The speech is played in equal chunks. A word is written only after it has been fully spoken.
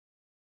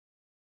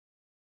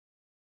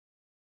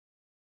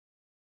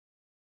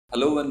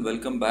Hello and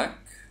welcome back.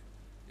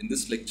 In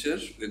this lecture,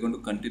 we're going to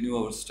continue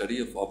our study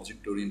of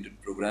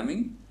object-oriented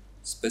programming.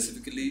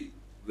 Specifically,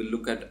 we'll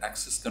look at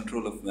access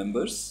control of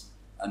members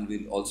and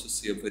we'll also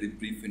see a very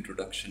brief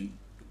introduction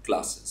to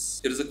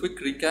classes. Here is a quick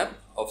recap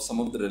of some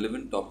of the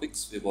relevant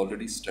topics we've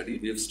already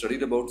studied. We have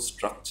studied about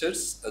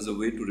structures as a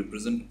way to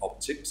represent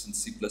objects in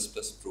C++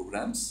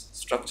 programs.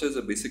 Structures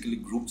are basically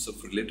groups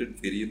of related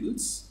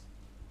variables,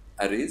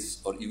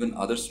 arrays, or even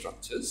other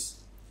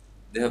structures.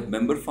 They have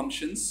member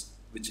functions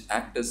which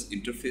act as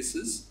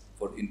interfaces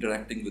for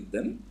interacting with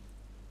them,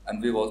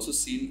 and we've also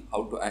seen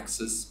how to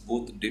access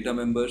both data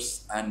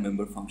members and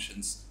member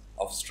functions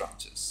of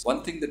structures.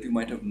 One thing that you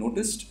might have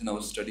noticed in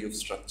our study of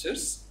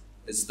structures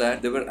is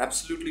that there were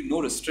absolutely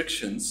no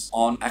restrictions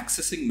on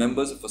accessing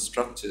members of a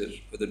structure,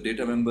 whether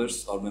data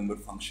members or member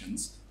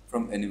functions,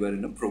 from anywhere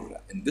in a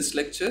program. In this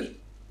lecture,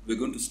 we're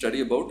going to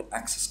study about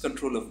access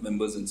control of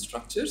members and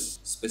structures.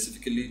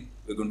 Specifically,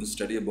 we're going to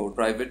study about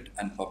private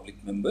and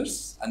public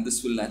members, and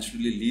this will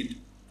naturally lead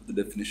to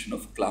the definition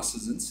of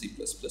classes in C++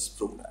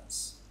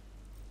 programs.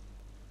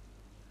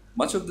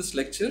 Much of this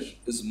lecture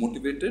is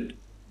motivated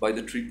by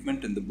the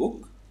treatment in the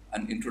book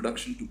An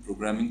Introduction to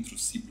Programming Through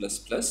C++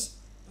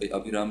 by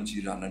Abhiram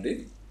G.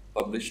 Ranade,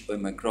 published by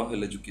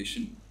McGraw-Hill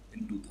Education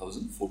in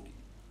 2014.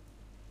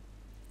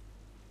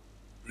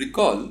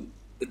 Recall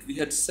that we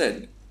had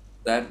said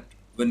that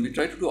when we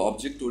try to do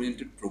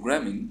object-oriented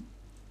programming,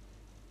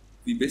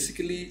 we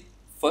basically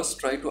first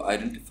try to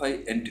identify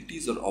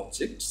entities or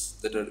objects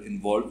that are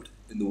involved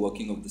in the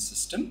working of the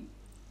system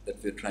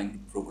that we're trying to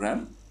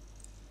program.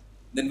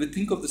 Then we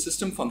think of the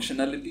system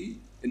functionality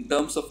in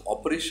terms of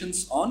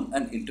operations on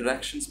and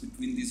interactions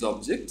between these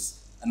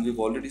objects, and we've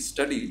already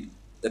studied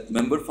that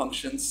member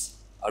functions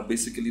are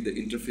basically the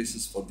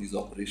interfaces for these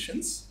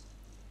operations.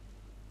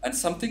 And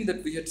something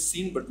that we had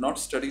seen but not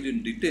studied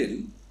in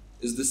detail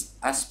is this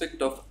aspect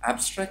of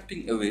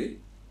abstracting away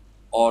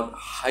or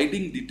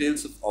hiding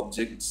details of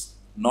objects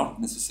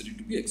not necessary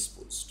to be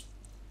exposed.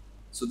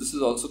 So this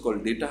is also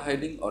called data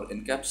hiding or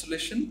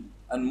encapsulation,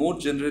 and more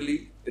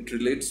generally it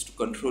relates to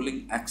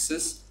controlling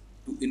access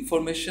to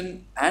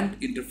information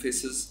and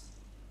interfaces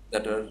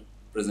that are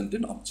present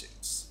in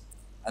objects.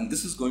 And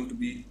this is going to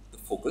be the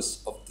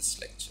focus of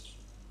this lecture.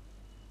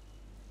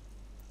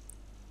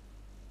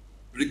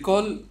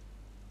 Recall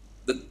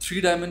the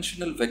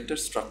three-dimensional vector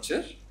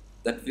structure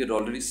that we had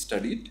already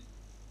studied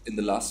in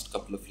the last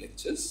couple of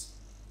lectures.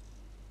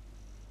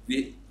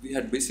 We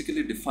had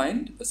basically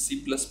defined a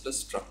C++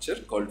 structure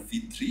called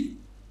V3,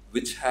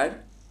 which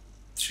had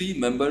three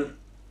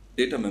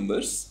data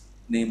members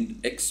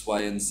named X,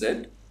 Y, and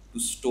Z to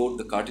store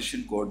the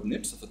Cartesian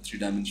coordinates of a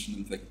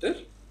three-dimensional vector.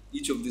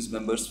 Each of these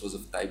members was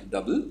of type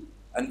double,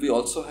 and we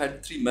also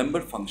had three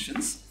member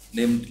functions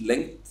named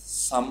length,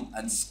 sum,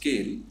 and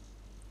scale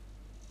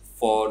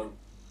for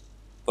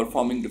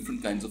performing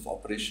different kinds of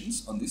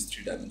operations on these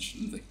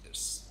three-dimensional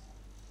vectors.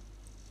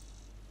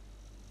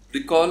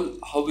 Recall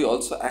how we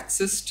also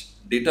accessed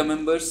data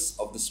members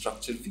of the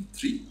structure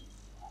V3.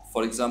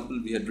 For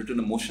example, we had written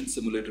a motion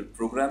simulator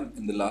program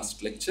in the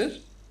last lecture,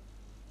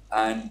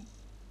 and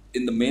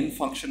in the main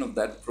function of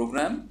that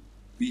program,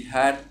 we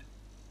had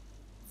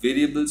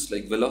variables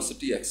like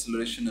velocity,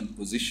 acceleration, and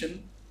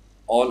position,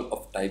 all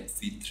of type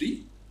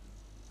V3,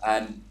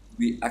 and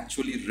we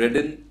actually read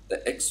in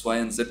the X, Y,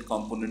 and Z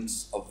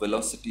components of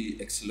velocity,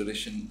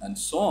 acceleration, and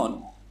so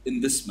on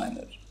in this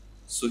manner.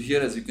 So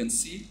here, as you can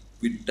see,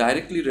 we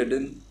directly read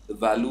in the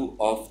value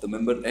of the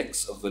member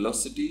X of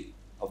velocity,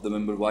 of the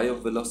member Y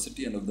of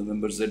velocity, and of the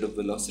member Z of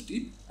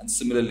velocity, and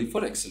similarly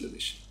for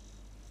acceleration.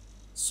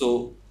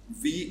 So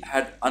we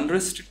had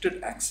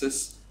unrestricted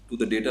access to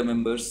the data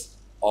members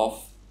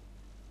of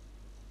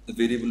the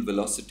variable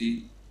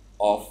velocity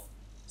of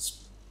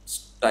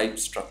type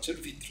structure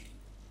V3.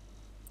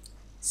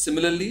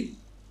 Similarly,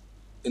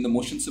 in the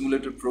motion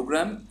simulator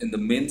program, in the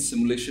main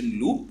simulation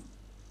loop,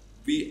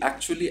 we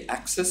actually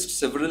accessed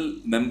several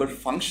member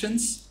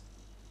functions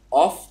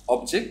of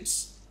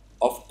objects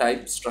of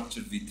type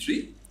structure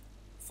V3.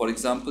 For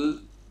example,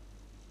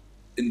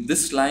 in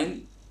this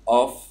line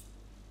of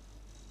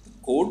the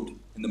code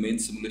in the main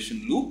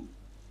simulation loop,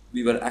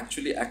 we were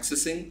actually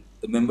accessing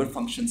the member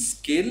function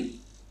scale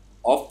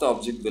of the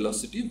object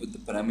velocity with the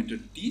parameter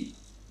t.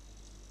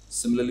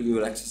 Similarly, we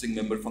were accessing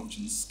member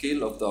function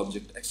scale of the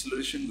object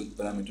acceleration with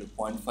parameter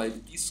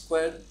 0.5 t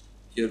squared.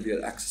 Here we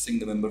are accessing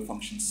the member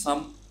function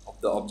sum of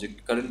the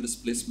object current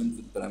displacement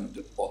with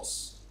parameter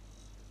pos.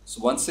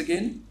 So once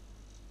again,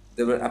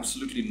 there were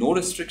absolutely no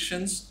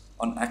restrictions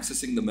on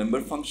accessing the member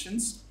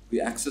functions.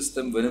 We accessed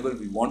them whenever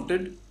we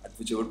wanted at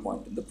whichever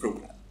point in the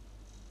program.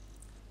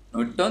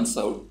 Now it turns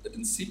out that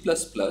in C++,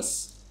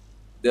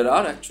 there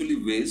are actually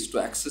ways to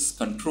access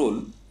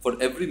control for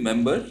every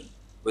member,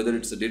 whether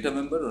it's a data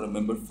member or a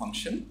member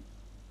function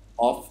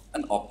of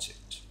an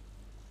object.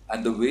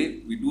 And the way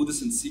we do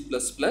this in C++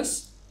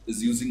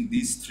 is using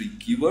these three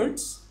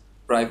keywords: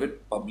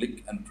 private,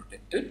 public, and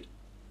protected.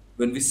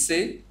 When we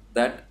say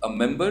that a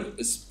member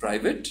is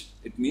private,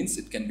 it means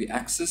it can be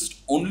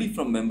accessed only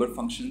from member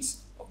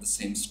functions of the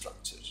same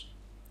structure.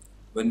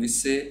 when we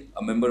say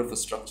a member of a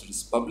structure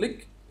is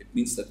public, it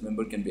means that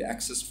member can be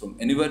accessed from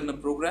anywhere in a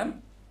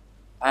program,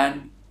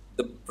 and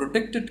the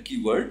protected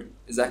keyword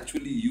is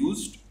actually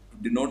used to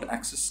denote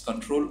access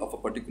control of a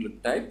particular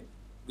type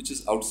which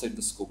is outside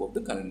the scope of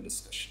the current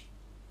discussion.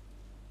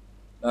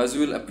 Now, as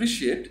you will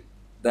appreciate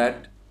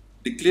that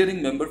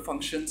declaring member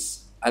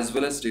functions as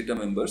well as data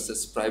members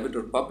as private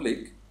or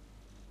public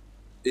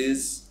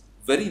is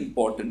very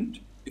important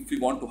if we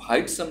want to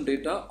hide some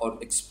data or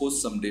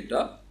expose some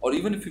data, or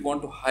even if we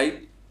want to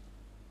hide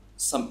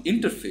some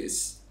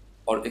interface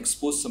or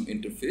expose some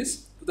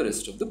interface to the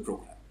rest of the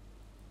program.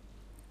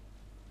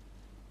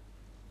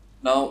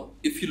 Now,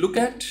 if you look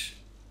at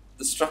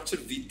the structure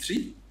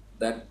V3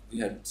 that we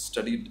had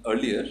studied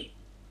earlier,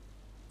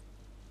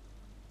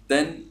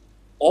 then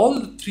all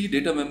the three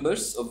data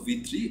members of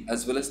V3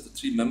 as well as the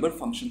three member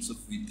functions of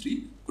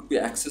V3 could be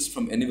accessed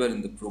from anywhere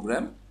in the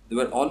program. They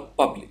were all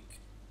public.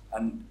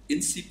 And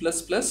in C++,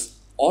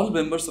 all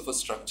members of a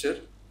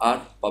structure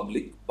are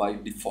public by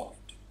default.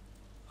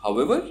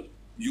 However,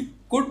 you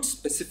could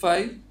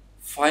specify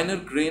finer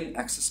grain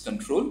access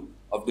control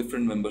of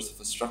different members of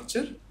a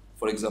structure.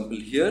 For example,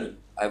 here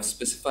I have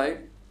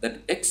specified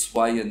that X,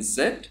 Y, and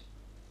Z,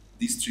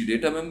 these three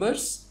data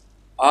members,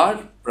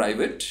 are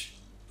private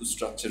to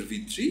structure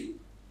V3,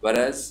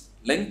 whereas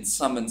length,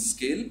 sum, and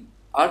scale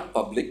are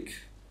public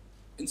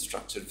in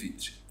structure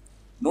V3.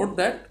 Note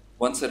that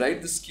once I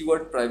write this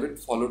keyword private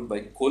followed by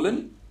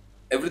colon,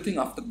 everything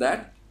after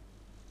that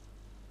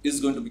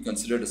is going to be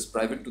considered as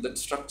private to that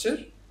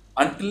structure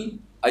until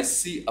I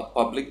see a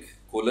public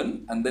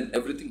colon, and then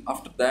everything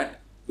after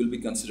that will be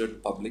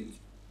considered public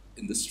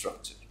in this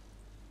structure.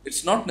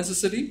 It's not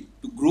necessary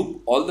to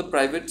group all the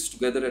privates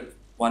together at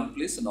one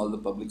place and all the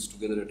publics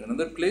together at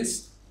another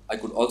place. I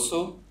could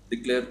also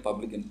declare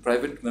public and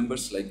private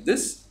members like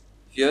this.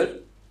 Here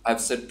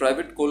I've said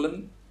private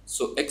colon,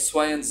 so X,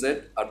 Y, and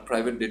Z are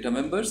private data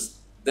members.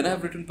 Then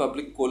I've written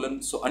public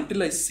colon, so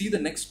until I see the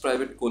next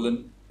private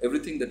colon,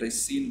 everything that I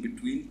see in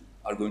between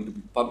are going to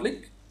be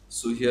public.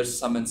 So here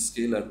sum and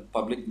scale are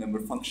public member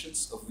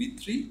functions of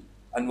V3,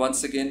 and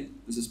once again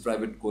this is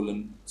private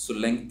colon, so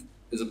length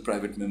is a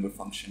private member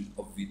function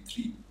of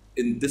V3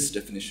 in this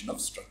definition of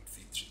struct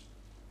V3.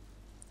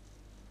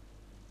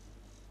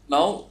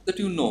 Now that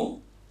you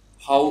know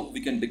how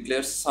we can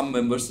declare some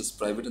members as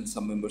private and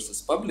some members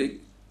as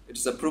public, it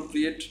is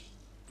appropriate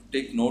to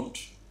take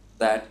note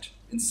that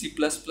in C++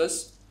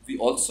 we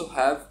also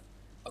have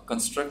a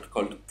construct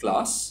called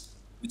class,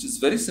 which is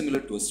very similar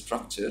to a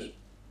structure,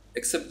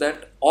 except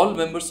that all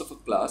members of a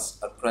class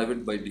are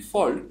private by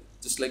default,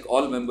 just like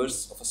all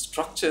members of a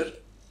structure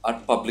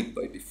are public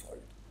by default.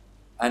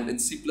 And in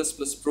C++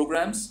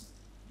 programs,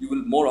 you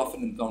will more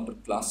often encounter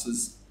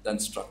classes than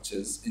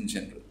structures in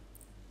general.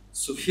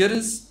 So here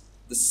is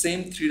the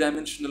same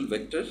three-dimensional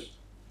vector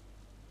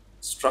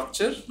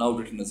structure now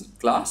written as a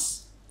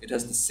class. It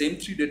has the same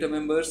three data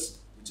members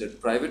which are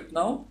private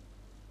now,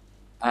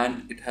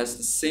 and it has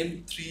the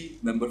same three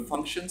member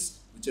functions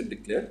which are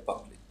declared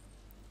public.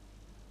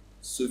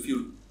 So if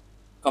you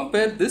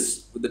compare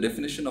this with the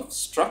definition of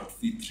struct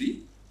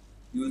V3,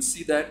 you will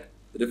see that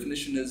the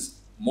definition is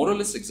more or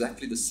less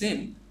exactly the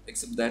same,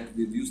 except that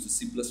we've used the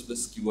C++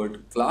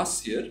 keyword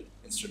class here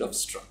instead of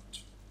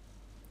struct.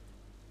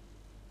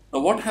 Now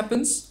what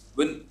happens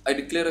when I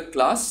declare a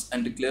class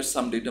and declare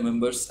some data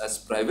members as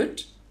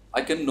private?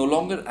 I can no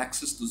longer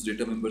access those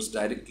data members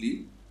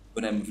directly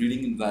when I'm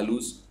reading in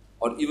values,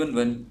 or even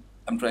when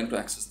I'm trying to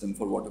access them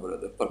for whatever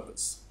other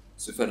purpose.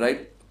 So if I write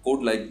a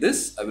code like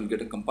this, I will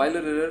get a compiler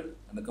error,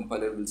 and the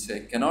compiler will say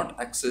I cannot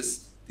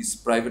access these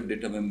private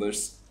data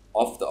members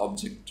of the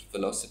object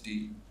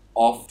velocity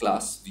of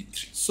class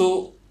V3.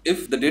 So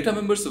if the data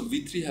members of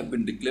V3 have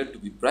been declared to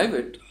be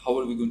private, how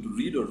are we going to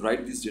read or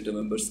write these data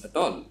members at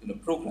all in a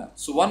program?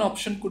 So one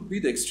option could be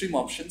the extreme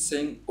option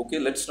saying, okay,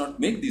 let's not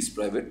make these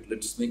private,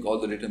 let's make all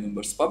the data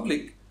members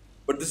public.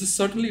 But this is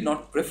certainly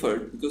not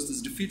preferred because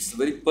this defeats the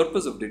very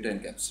purpose of data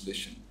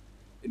encapsulation.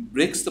 It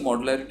breaks the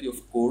modularity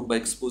of code by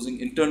exposing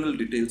internal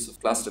details of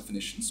class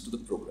definitions to the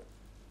program.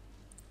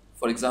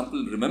 For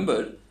example,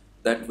 remember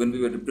that when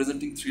we were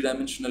representing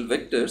three-dimensional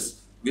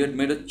vectors, we had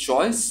made a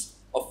choice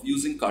of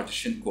using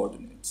Cartesian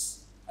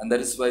coordinates. And that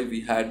is why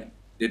we had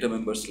data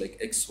members like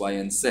X, Y,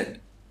 and Z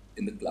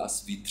in the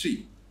class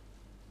V3.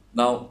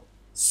 Now,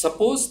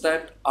 suppose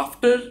that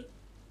after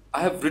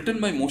I have written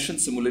my motion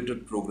simulator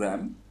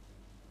program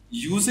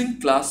using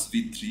class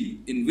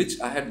V3 in which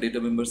I had data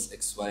members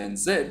X, Y, and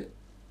Z,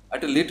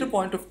 at a later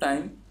point of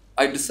time,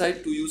 I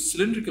decide to use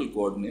cylindrical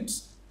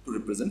coordinates to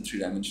represent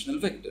three-dimensional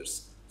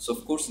vectors. So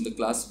of course in the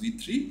class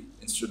V3,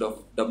 instead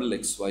of double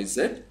X, Y,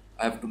 Z,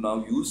 I have to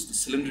now use the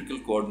cylindrical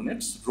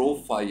coordinates rho,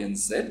 phi, and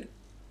z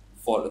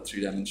for a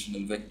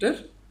three-dimensional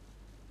vector.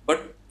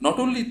 But not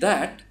only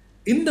that,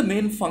 in the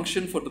main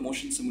function for the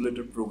motion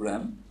simulator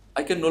program,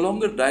 I can no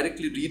longer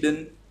directly read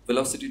in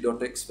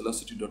velocity.x,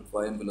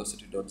 velocity.y, and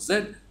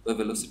velocity.z, where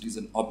velocity is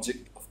an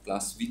object of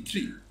class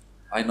V3.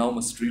 I now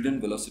must read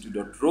in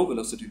velocity.rho,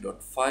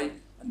 velocity.phi,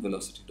 and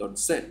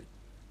velocity.z.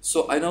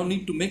 So I now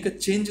need to make a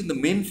change in the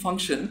main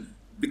function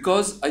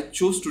because I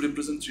chose to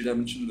represent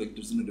three-dimensional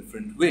vectors in a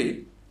different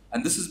way,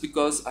 and this is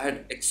because I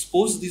had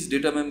exposed these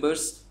data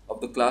members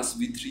of the class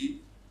V3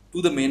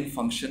 to the main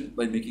function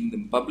by making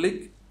them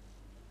public,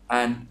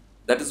 and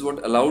that is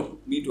what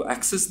allowed me to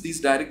access these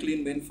directly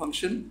in main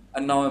function,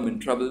 and now I'm in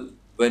trouble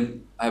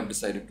when I have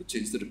decided to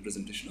change the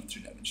representation of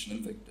three-dimensional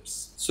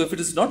vectors. So if it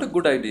is not a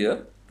good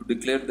idea to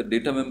declare the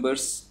data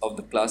members of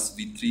the class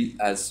V3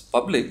 as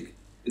public,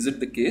 is it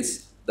the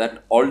case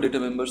that all data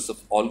members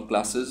of all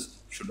classes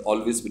should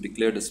always be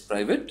declared as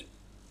private?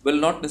 Well,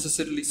 not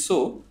necessarily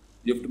so.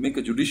 You have to make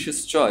a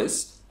judicious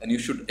choice, and you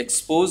should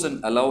expose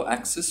and allow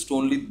access to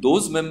only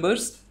those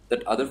members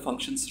that other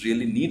functions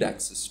really need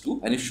access to,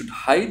 and you should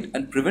hide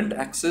and prevent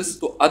access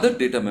to other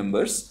data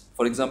members.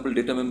 For example,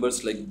 data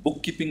members like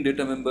bookkeeping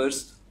data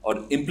members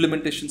or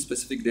implementation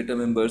specific data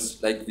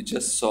members, like we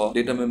just saw,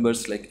 data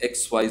members like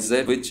X, Y,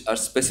 Z, which are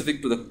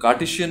specific to the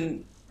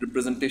Cartesian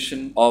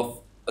representation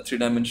of a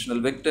three-dimensional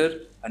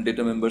vector, and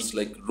data members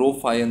like rho,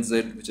 phi, and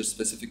z, which are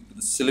specific to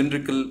the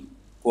cylindrical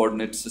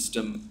coordinate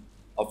system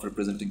of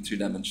representing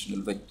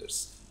three-dimensional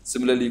vectors.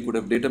 Similarly, you could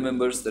have data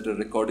members that are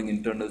recording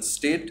internal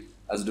state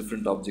as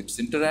different objects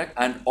interact,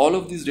 and all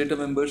of these data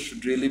members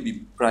should really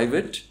be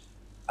private,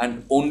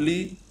 and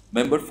only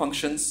member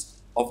functions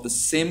of the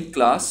same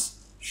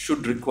class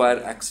should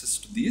require access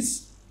to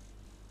these.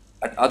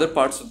 At other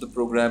parts of the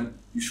program,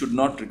 you should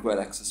not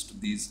require access to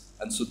these,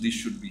 and so these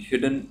should be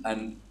hidden,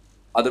 and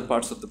other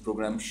parts of the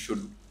program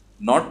should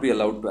not be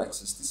allowed to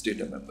access these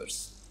data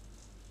members.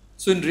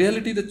 So in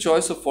reality, the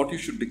choice of what you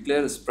should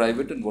declare as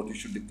private and what you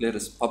should declare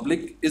as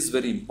public is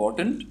very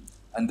important,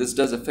 and this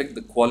does affect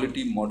the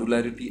quality,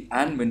 modularity,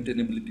 and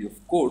maintainability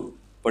of code,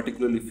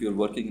 particularly if you're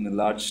working in a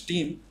large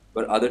team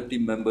where other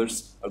team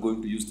members are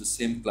going to use the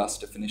same class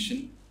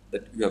definition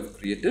that you have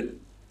created.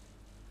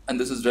 And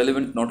this is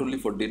relevant not only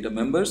for data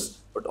members,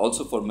 but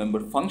also for member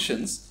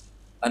functions.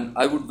 And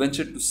I would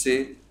venture to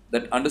say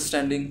that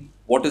understanding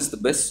what is the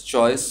best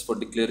choice for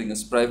declaring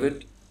as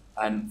private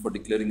and for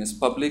declaring as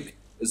public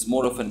is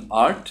more of an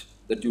art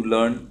that you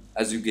learn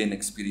as you gain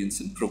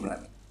experience in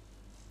programming.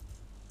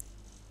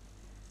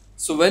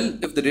 So well,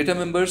 if the data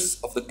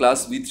members of the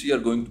class V3 are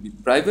going to be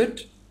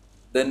private,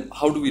 then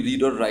how do we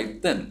read or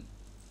write them?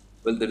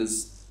 Well, there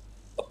is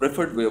a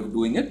preferred way of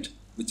doing it,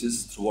 which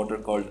is through what are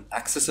called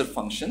accessor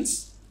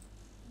functions.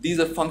 These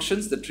are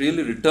functions that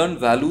really return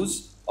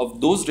values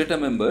of those data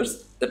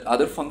members that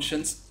other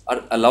functions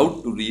are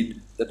allowed to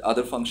read, that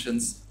other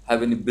functions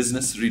have any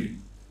business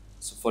reading.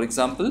 So for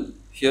example,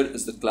 here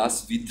is the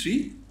class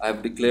V3. I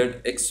have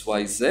declared X,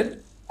 Y, Z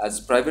as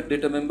private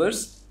data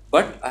members,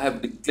 but I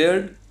have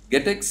declared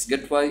getX,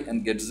 getY,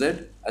 and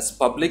getZ as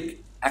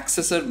public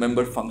accessor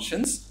member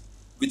functions,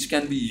 which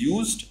can be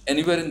used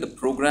anywhere in the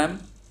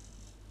program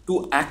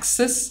to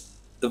access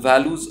the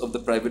values of the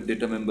private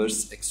data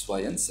members X, Y,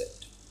 and Z.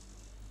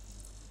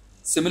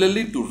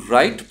 Similarly, to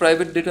write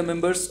private data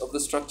members of the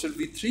structure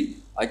V3,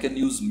 I can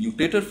use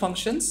mutator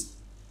functions.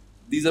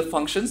 These are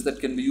functions that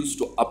can be used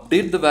to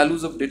update the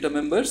values of data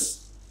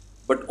members,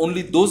 but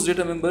only those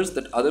data members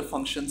that other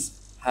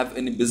functions have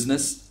any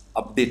business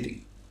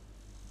updating.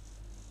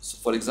 So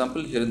for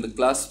example, here in the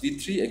class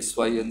V3, X,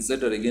 Y, and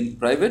Z are again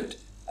private,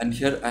 and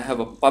here I have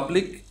a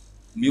public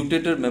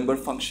mutator member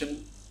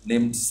function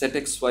named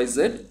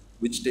setXYZ,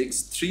 which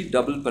takes 3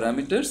 double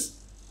parameters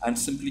and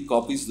simply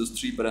copies those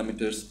 3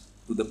 parameters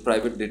to the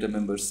private data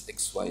members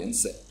X, Y, and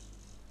Z.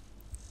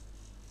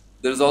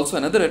 There is also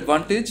another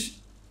advantage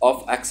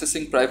of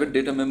accessing private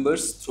data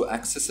members through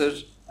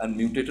accessor and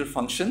mutator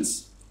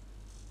functions.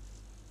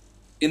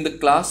 In the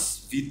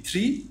class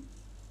V3,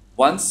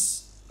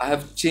 once I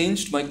have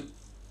changed my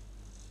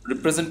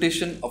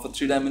representation of a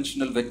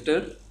three-dimensional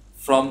vector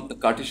from the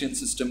Cartesian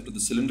system to the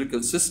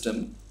cylindrical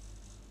system,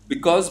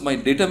 because my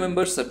data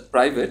members are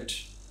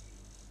private,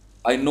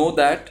 I know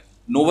that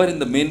nowhere in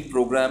the main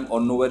program or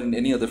nowhere in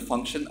any other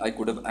function I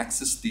could have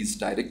accessed these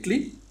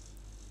directly.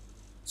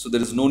 So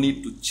there is no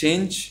need to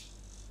change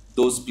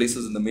those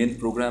places in the main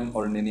program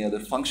or in any other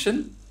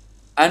function.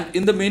 And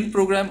in the main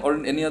program or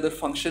in any other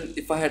function,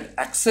 if I had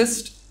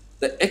accessed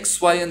the X,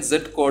 Y, and Z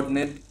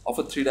coordinate of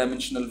a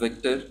three-dimensional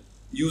vector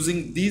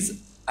using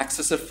these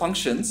accessor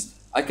functions,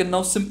 I can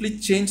now simply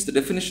change the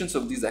definitions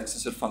of these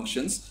accessor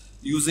functions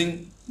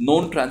using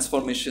known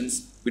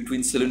transformations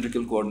between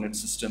cylindrical coordinate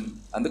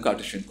system and the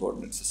Cartesian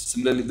coordinate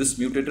system. Similarly, this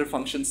mutator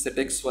function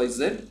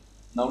setXYZ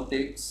now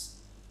takes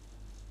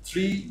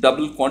 3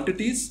 double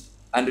quantities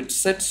and it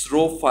sets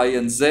rho, phi,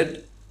 and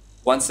z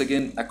once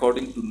again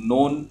according to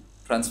known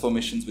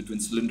transformations between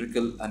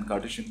cylindrical and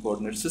Cartesian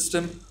coordinate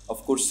system.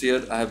 Of course,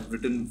 here I have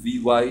written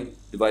Vy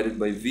divided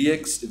by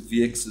Vx. If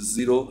Vx is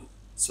 0,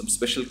 some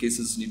special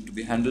cases need to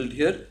be handled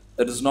here.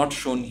 That is not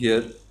shown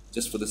here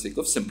just for the sake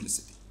of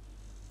simplicity.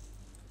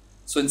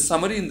 So in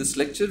summary, in this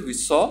lecture, we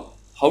saw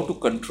how to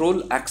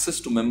control access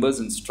to members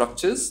in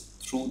structures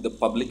through the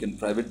public and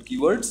private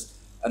keywords,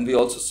 and we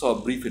also saw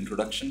a brief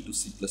introduction to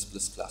C++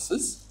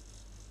 classes.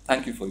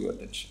 Thank you for your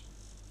attention.